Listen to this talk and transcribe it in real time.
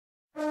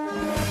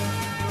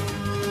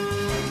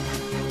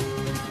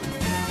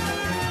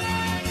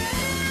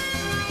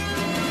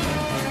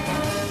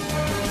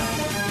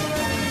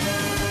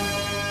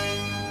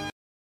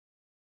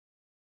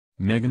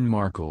Meghan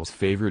Markle's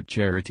favorite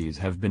charities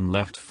have been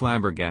left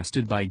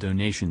flabbergasted by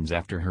donations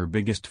after her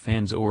biggest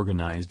fans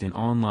organized an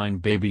online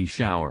baby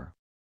shower.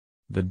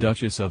 The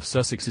Duchess of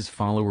Sussex's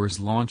followers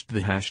launched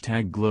the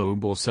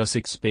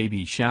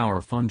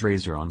 #GlobalSussexBabyShower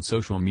fundraiser on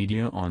social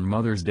media on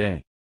Mother's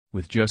Day.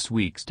 With just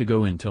weeks to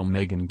go until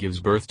Meghan gives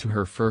birth to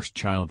her first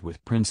child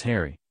with Prince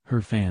Harry,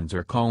 her fans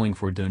are calling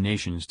for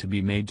donations to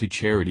be made to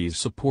charities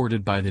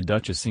supported by the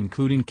Duchess,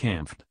 including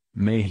CAMFT,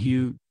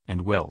 Mayhew,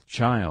 and Well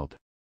Child.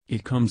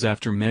 It comes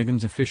after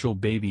Meghan's official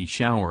baby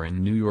shower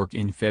in New York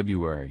in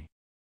February.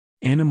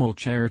 Animal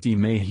charity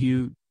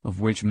Mayhew, of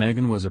which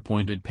Meghan was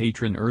appointed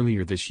patron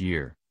earlier this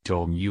year,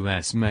 told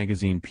U.S.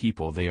 magazine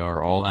People they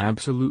are all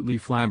absolutely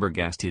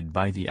flabbergasted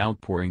by the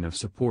outpouring of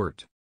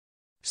support.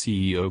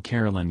 CEO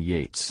Carolyn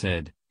Yates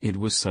said, "It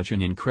was such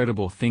an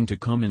incredible thing to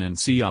come in and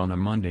see on a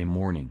Monday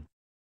morning.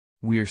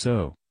 We're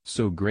so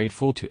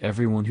grateful to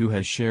everyone who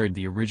has shared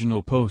the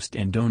original post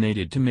and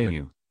donated to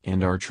Mayhew,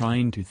 and are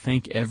trying to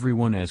thank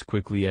everyone as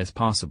quickly as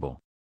possible."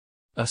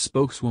 A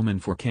spokeswoman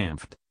for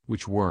CAMFT,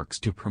 which works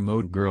to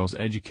promote girls'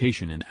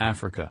 education in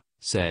Africa,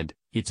 said,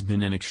 "It's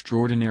been an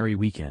extraordinary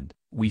weekend.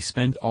 We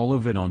spent all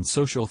of it on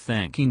social,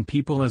 thanking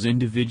people as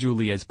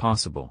individually as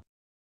possible."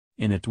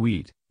 In a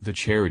tweet, the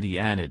charity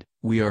added,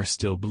 "We are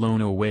still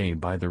blown away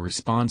by the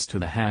response to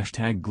the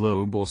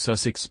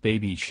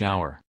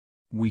 #GlobalSussexBabyShower.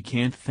 We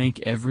can't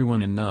thank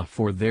everyone enough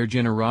for their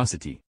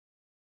generosity."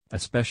 A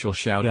special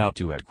shout-out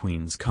to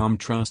 @QueensCom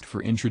Trust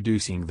for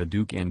introducing the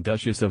Duke and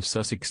Duchess of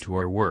Sussex to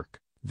our work.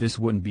 This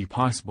wouldn't be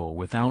possible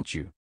without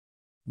you.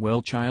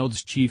 Well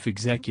Child's chief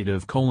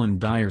executive Colin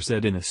Dyer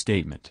said in a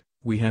statement,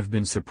 "We have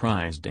been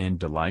surprised and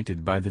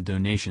delighted by the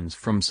donations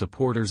from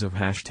supporters of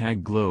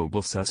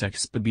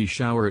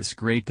 #GlobalSussexBabyShower. It's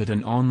great that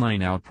an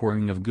online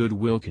outpouring of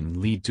goodwill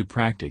can lead to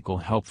practical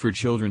help for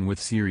children with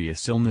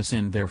serious illness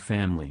and their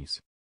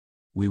families.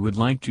 We would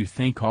like to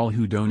thank all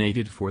who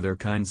donated for their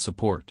kind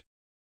support."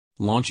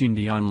 Launching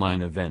the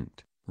online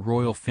event,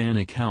 royal fan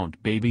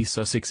account Baby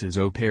Sussex's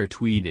au pair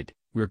tweeted,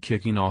 "We're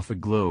kicking off a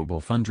global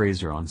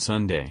fundraiser on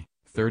Sunday,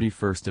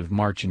 31st of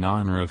March in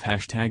honor of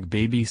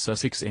 #Baby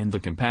Sussex and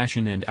the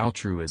compassion and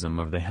altruism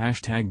of the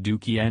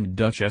 #Duke and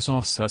Duchess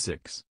of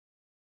Sussex.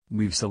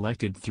 We've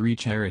selected 3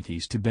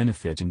 charities to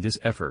benefit in this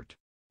effort.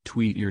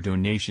 Tweet your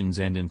donations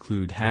and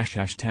include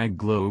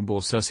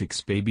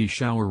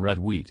 #GlobalSussexBabyShower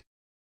retweet."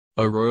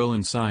 A royal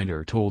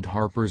insider told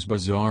Harper's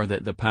Bazaar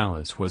that the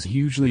palace was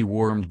hugely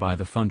warmed by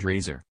the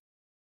fundraiser.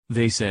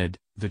 They said,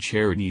 "The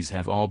charities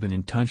have all been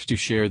in touch to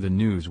share the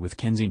news with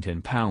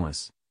Kensington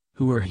Palace,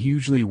 who are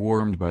hugely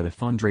warmed by the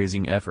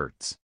fundraising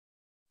efforts.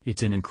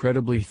 It's an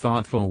incredibly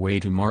thoughtful way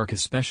to mark a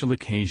special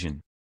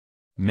occasion."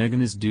 Meghan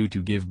is due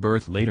to give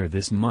birth later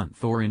this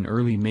month or in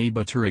early May,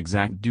 but her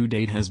exact due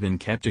date has been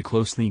kept a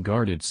closely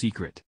guarded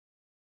secret.